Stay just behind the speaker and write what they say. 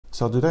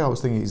So today I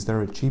was thinking, is there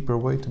a cheaper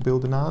way to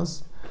build a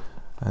NAS?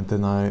 And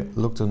then I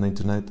looked on the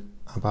internet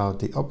about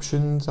the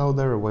options out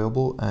there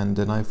available, and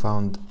then I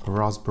found a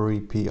Raspberry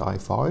Pi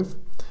 5,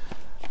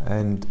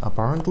 and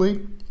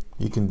apparently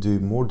you can do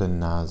more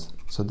than NAS.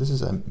 So this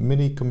is a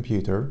mini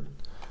computer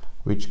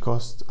which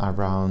costs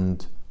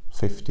around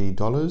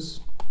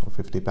 $50 or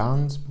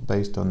 £50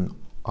 based on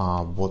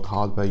what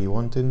hardware you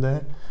want in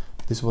there.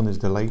 This one is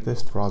the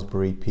latest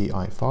Raspberry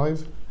Pi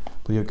 5,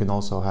 but you can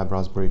also have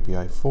Raspberry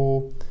Pi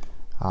 4,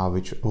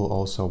 which will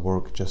also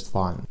work just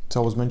fine.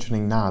 So I was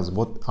mentioning NAS,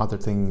 what other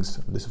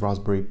things this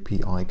Raspberry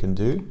Pi can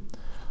do,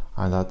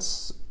 and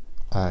that's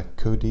a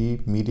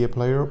Kodi media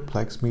player,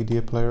 Plex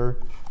media player,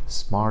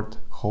 smart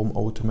home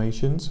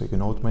automation, so you can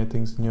automate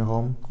things in your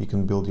home. You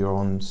can build your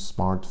own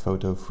smart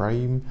photo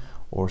frame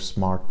or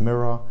smart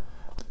mirror.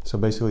 So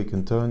basically you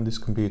can turn this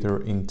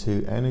computer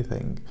into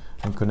anything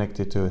and connect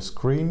it to a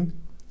screen,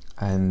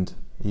 and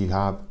you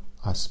have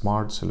a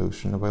smart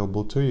solution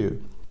available to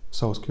you.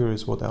 So I was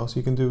curious what else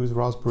you can do with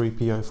Raspberry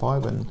Pi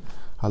 5, and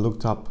I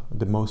looked up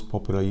the most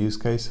popular use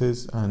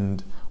cases,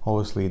 and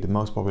obviously the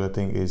most popular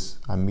thing is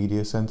a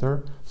media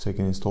center, so you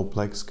can install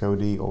Plex,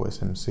 Kodi or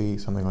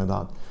SMC, something like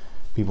that.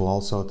 People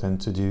also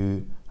tend to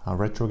do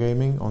retro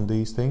gaming on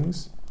these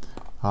things.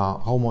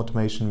 Home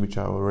automation, which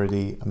I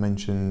already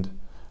mentioned,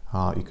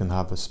 you can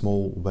have a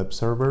small web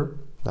server.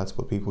 That's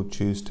what people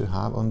choose to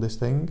have on this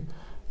thing.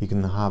 You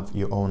can have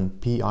your own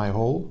PI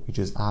hole, which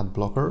is ad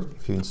blocker.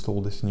 If you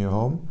install this in your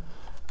home,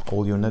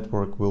 all your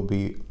network will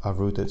be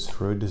routed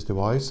through this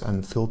device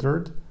and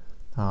filtered,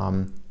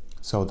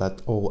 so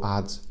that all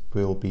ads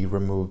will be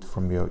removed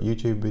from your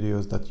YouTube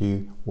videos that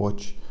you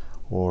watch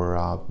or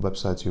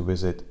websites you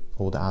visit.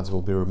 All the ads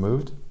will be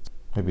removed.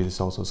 Maybe this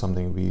is also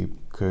something we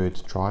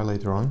could try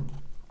later on.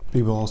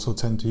 People also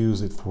tend to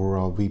use it for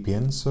a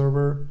VPN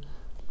server,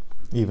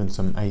 even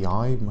some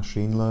AI,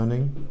 machine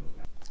learning,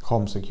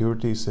 home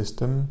security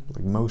system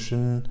like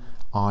Motion,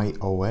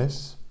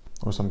 iOS,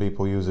 or some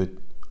people use it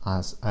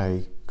as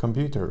a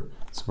computer.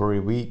 It's a very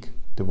weak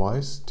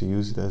device to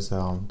use it as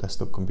a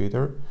desktop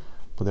computer,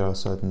 but there are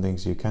certain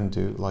things you can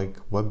do, like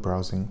web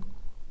browsing.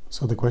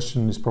 So the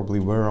question is probably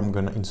where I'm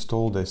going to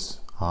install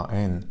this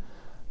in.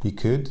 You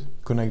could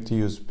connect a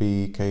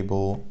USB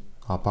cable,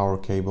 a power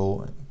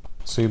cable.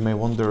 So you may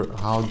wonder,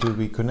 how do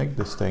we connect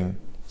this thing?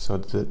 So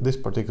this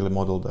particular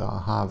model that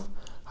I have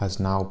has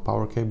now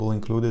power cable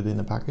included in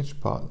the package,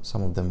 but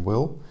some of them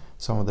will.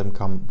 Some of them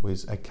come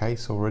with a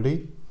case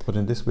already. But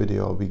in this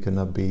video, we're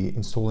gonna be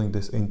installing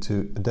this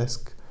into a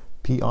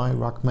DeskPi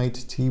Rack Mount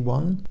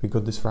T1. We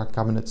got this rack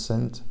cabinet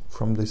sent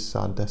from this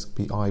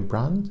DeskPi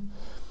brand,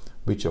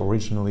 which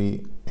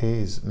originally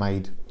is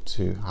made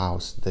to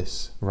house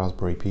this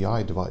Raspberry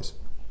Pi device.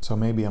 So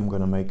maybe I'm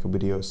gonna make a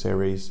video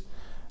series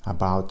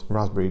about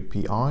Raspberry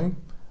Pi,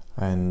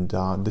 and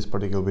this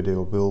particular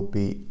video will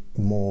be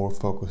more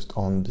focused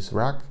on this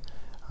rack,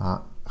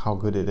 how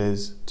good it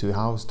is to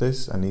house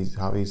this, and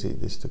how easy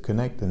it is to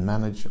connect and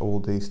manage all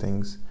these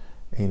things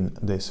in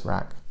this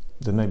rack.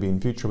 Then maybe in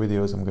future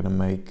videos I'm gonna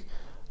make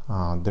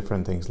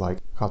different things like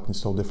how to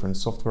install different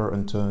software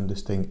and turn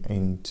this thing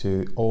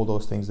into all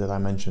those things that I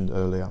mentioned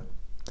earlier.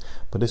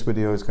 But this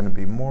video is going to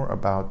be more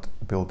about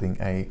building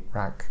a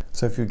rack.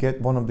 So if you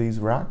get one of these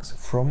racks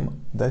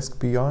from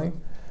DeskPi,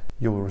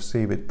 you'll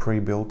receive it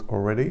pre-built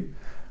already.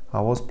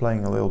 I was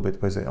playing a little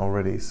bit with it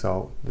already,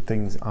 so the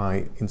things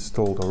I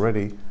installed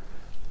already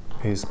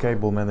is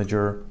cable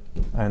manager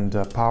and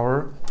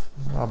power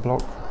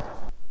block.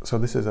 So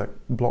this is a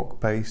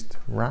block-based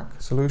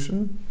rack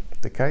solution.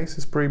 The case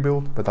is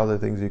pre-built, but other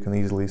things you can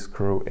easily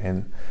screw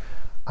in,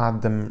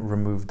 add them,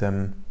 remove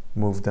them,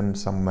 move them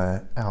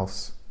somewhere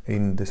else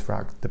in this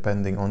rack.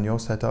 Depending on your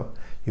setup,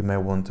 you may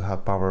want to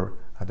have power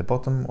at the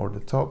bottom or the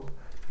top.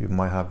 You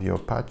might have your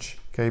patch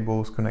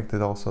cables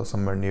connected also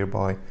somewhere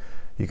nearby.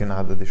 You can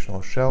add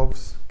additional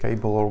shelves,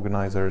 cable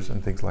organizers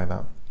and things like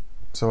that.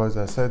 So as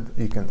I said,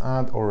 you can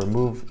add or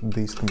remove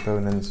these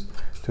components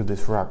to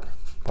this rack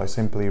by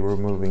simply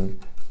removing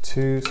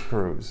 2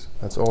 screws.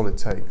 That's all it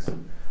takes.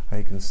 And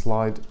you can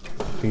slide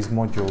these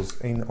modules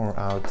in or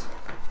out.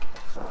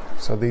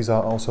 So these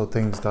are also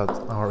things that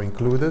are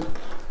included.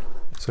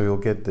 So you'll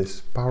get this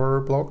power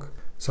block.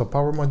 So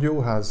power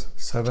module has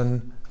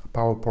 7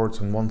 power ports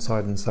on one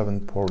side and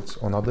 7 ports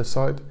on other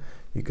side.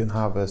 You can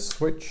have a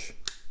switch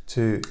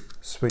to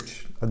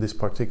switch this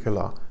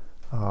particular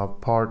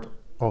part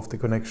of the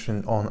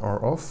connection on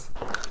or off.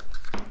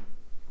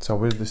 So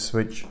with this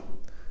switch,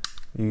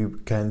 you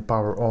can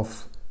power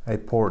off a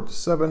port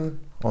 7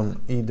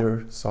 on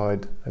either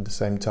side at the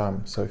same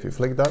time. So if you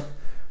flick that,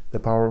 the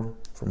power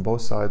from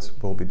both sides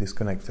will be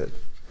disconnected.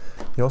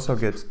 You also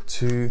get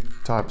 2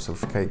 types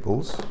of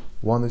cables.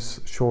 One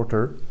is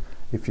shorter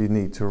if you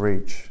need to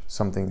reach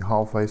something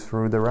halfway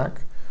through the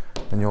rack,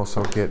 and you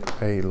also get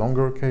a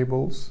longer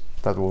cables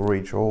that will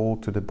reach all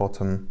to the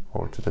bottom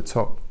or to the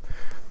top.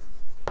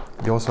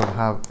 You also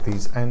have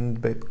these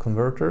end bit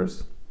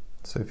converters,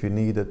 so if you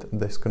needed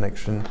this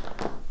connection,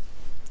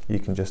 you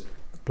can just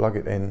plug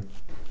it in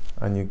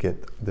and you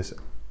get this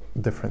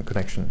different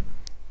connection.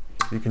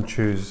 You can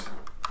choose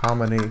how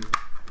many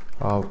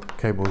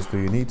cables do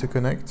you need to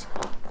connect,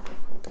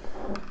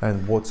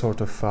 and what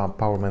sort of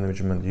power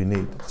management you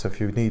need. So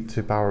if you need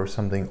to power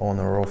something on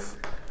or off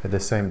at the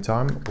same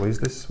time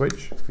with this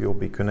switch, you'll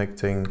be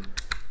connecting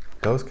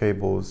those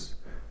cables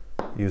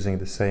using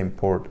the same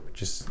port,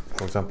 which is,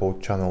 for example,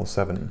 channel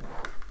 7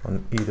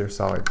 on either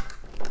side.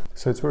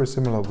 So it's very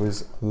similar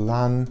with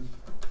LAN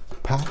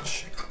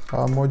patch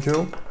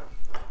module,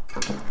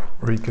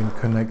 where you can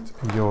connect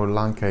your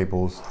LAN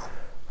cables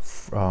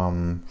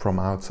from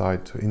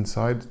outside to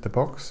inside the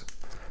box.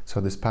 So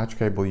this patch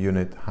cable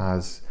unit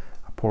has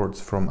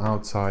ports from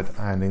outside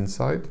and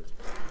inside.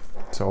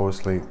 So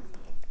obviously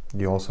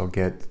you also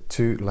get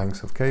two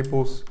lengths of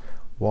cables,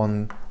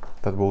 one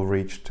that will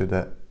reach to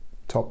the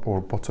top or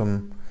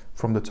bottom,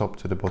 from the top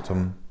to the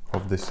bottom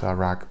of this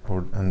rack,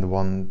 and the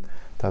one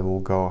that will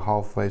go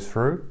halfway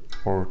through,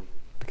 or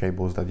the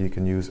cables that you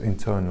can use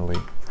internally.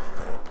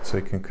 So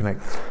you can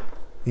connect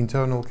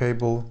internal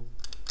cable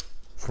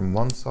from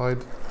one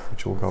side,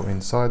 which will go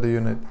inside the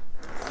unit,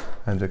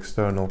 and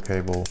external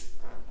cable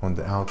on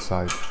the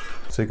outside.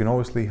 So you can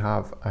obviously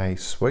have a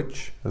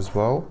switch as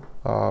well,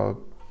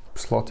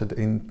 slotted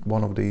in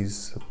one of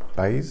these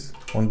bays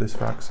on this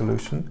rack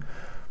solution.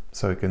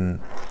 So you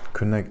can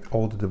connect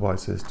all the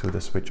devices to the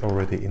switch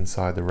already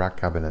inside the rack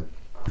cabinet.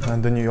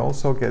 And then you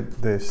also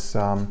get this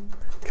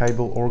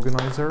cable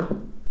organizer.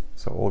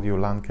 So all your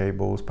LAN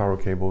cables, power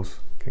cables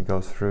can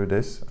go through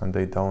this and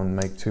they don't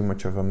make too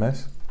much of a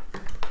mess.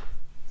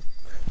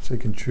 So you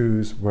can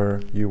choose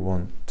where you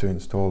want to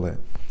install it.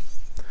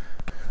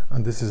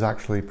 And this is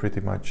actually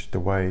pretty much the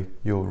way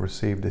you'll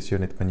receive this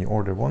unit when you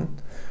order one.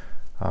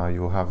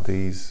 You'll have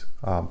these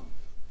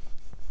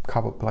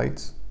cover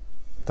plates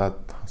that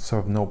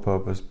serve no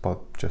purpose but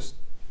just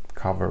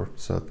cover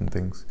certain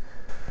things.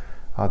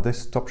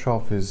 This top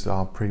shelf is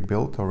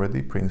pre-built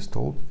already,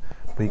 pre-installed,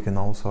 but you can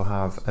also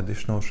have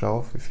additional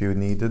shelf if you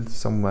needed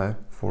somewhere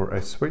for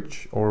a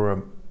switch or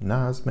a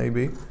NAS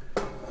maybe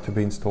to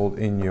be installed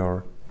in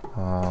your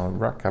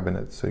rack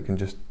cabinet. So you can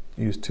just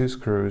use two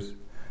screws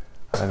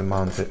and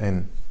mount it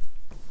in.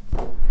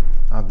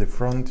 At the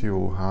front you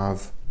will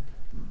have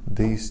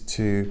these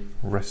two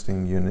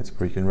resting units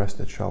where you can rest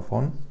the shelf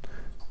on,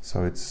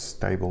 so it's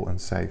stable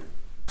and safe.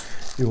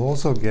 You'll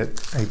also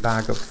get a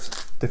bag of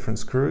different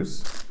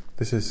screws.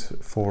 This is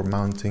for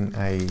mounting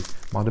a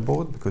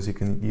motherboard, because you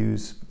can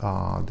use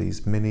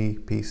these mini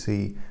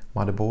PC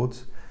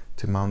motherboards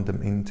to mount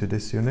them into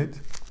this unit.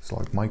 It's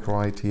like micro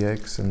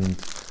ITX and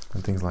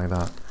things like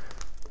that.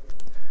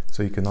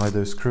 So you can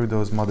either screw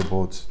those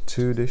motherboards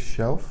to this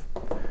shelf,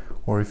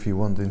 or if you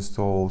want to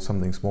install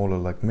something smaller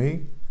like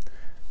me,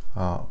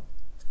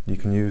 you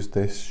can use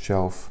this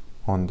shelf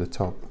on the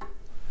top.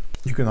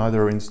 You can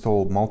either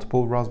install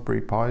multiple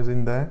Raspberry Pis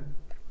in there,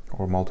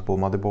 or multiple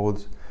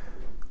motherboards,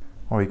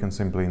 or you can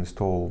simply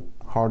install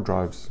hard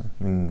drives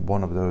in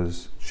one of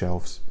those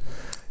shelves.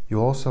 You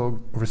also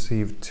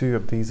receive two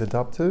of these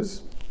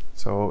adapters,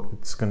 so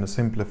it's going to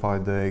simplify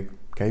the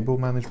cable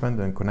management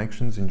and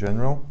connections in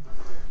general.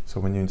 So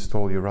when you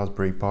install your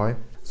Raspberry Pi,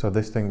 so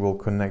this thing will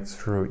connect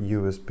through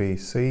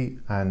USB-C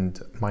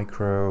and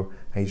micro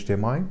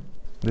HDMI.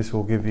 This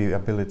will give you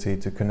ability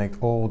to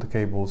connect all the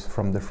cables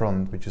from the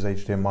front, which is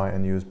HDMI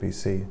and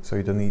USB-C, so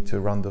you don't need to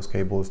run those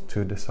cables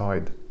to the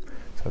side.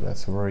 So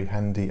that's a very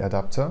handy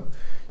adapter.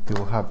 You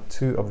will have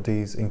two of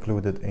these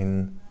included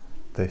in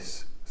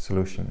this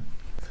solution.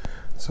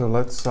 So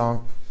let's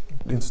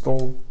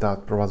install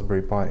that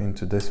Raspberry Pi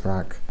into this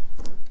rack.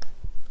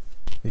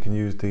 You can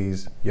use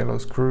these yellow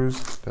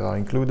screws that are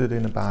included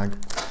in a bag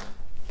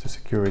to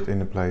secure it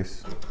in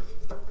place.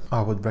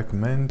 I would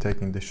recommend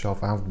taking the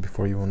shelf out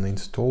before you want to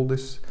install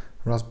this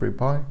Raspberry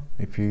Pi.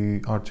 If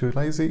you are too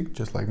lazy,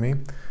 just like me,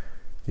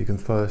 you can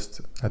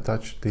first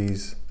attach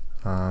these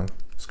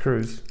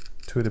screws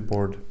to the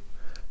board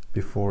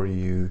before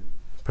you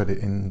put it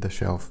in the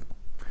shelf.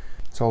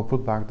 So I'll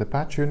put back the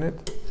patch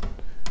unit,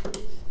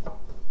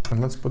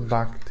 and let's put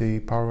back the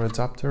power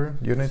adapter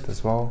unit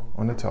as well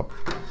on the top.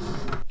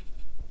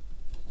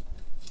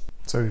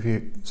 So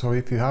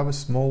if you have a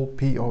small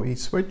PoE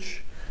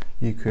switch,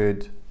 you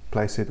could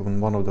place it on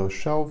one of those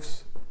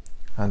shelves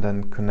and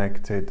then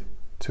connect it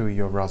to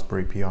your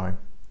Raspberry Pi.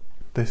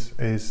 This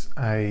is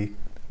a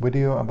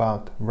video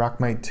about Rack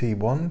Mount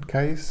T1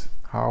 case,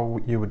 how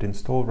you would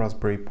install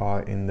Raspberry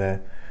Pi in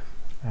there,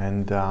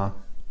 and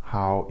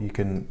how you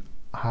can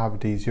have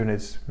these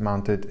units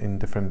mounted in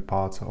different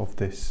parts of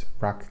this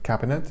rack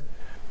cabinet.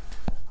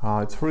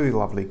 It's a really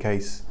lovely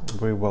case,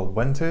 very well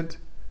vented,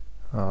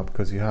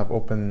 because you have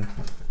open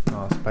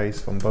space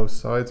from both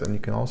sides, and you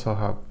can also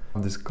have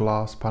these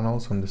glass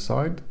panels on the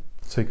side,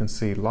 so you can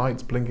see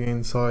lights blinking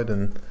inside,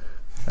 and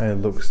it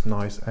looks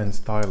nice and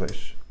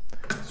stylish.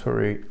 It's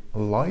very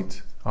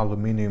light,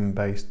 aluminium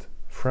based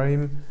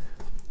frame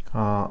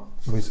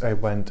with a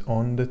vent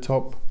on the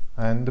top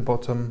and the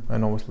bottom,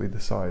 and obviously the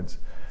sides.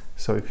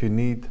 So if you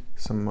need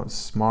some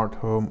smart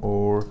home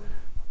or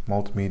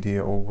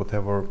multimedia or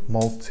whatever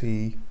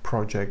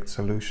multi-project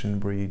solution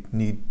where you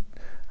need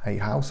a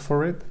house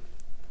for it,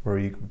 where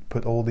you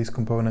put all these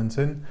components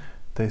in,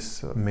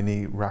 this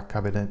mini rack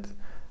cabinet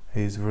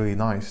is really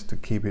nice to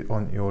keep it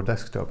on your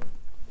desktop.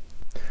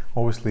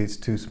 Obviously it's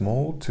too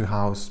small to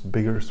house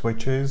bigger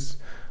switches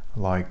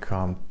like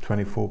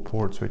 24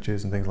 port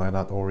switches and things like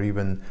that, or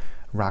even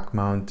rack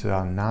mount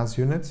NAS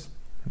units,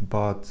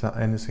 but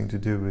anything to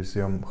do with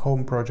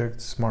home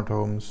projects, smart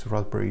homes,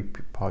 Raspberry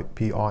Pi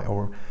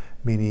or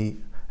mini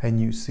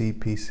NUC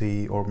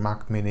PC or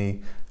Mac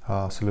mini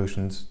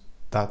solutions,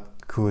 that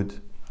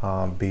could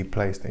be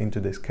placed into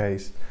this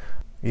case.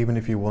 Even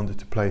if you wanted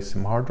to place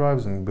some hard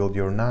drives and build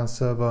your NAS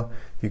server,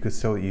 you could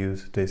still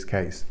use this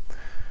case.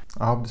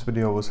 I hope this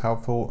video was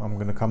helpful. I'm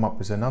going to come up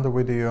with another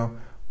video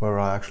where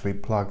I actually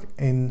plug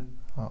in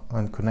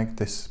and connect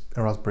this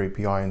Raspberry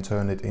Pi and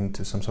turn it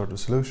into some sort of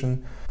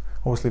solution.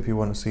 Obviously, if you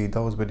want to see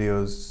those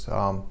videos,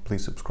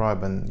 please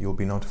subscribe and you'll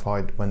be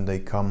notified when they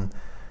come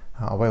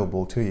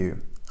available to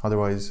you.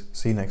 Otherwise,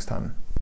 see you next time.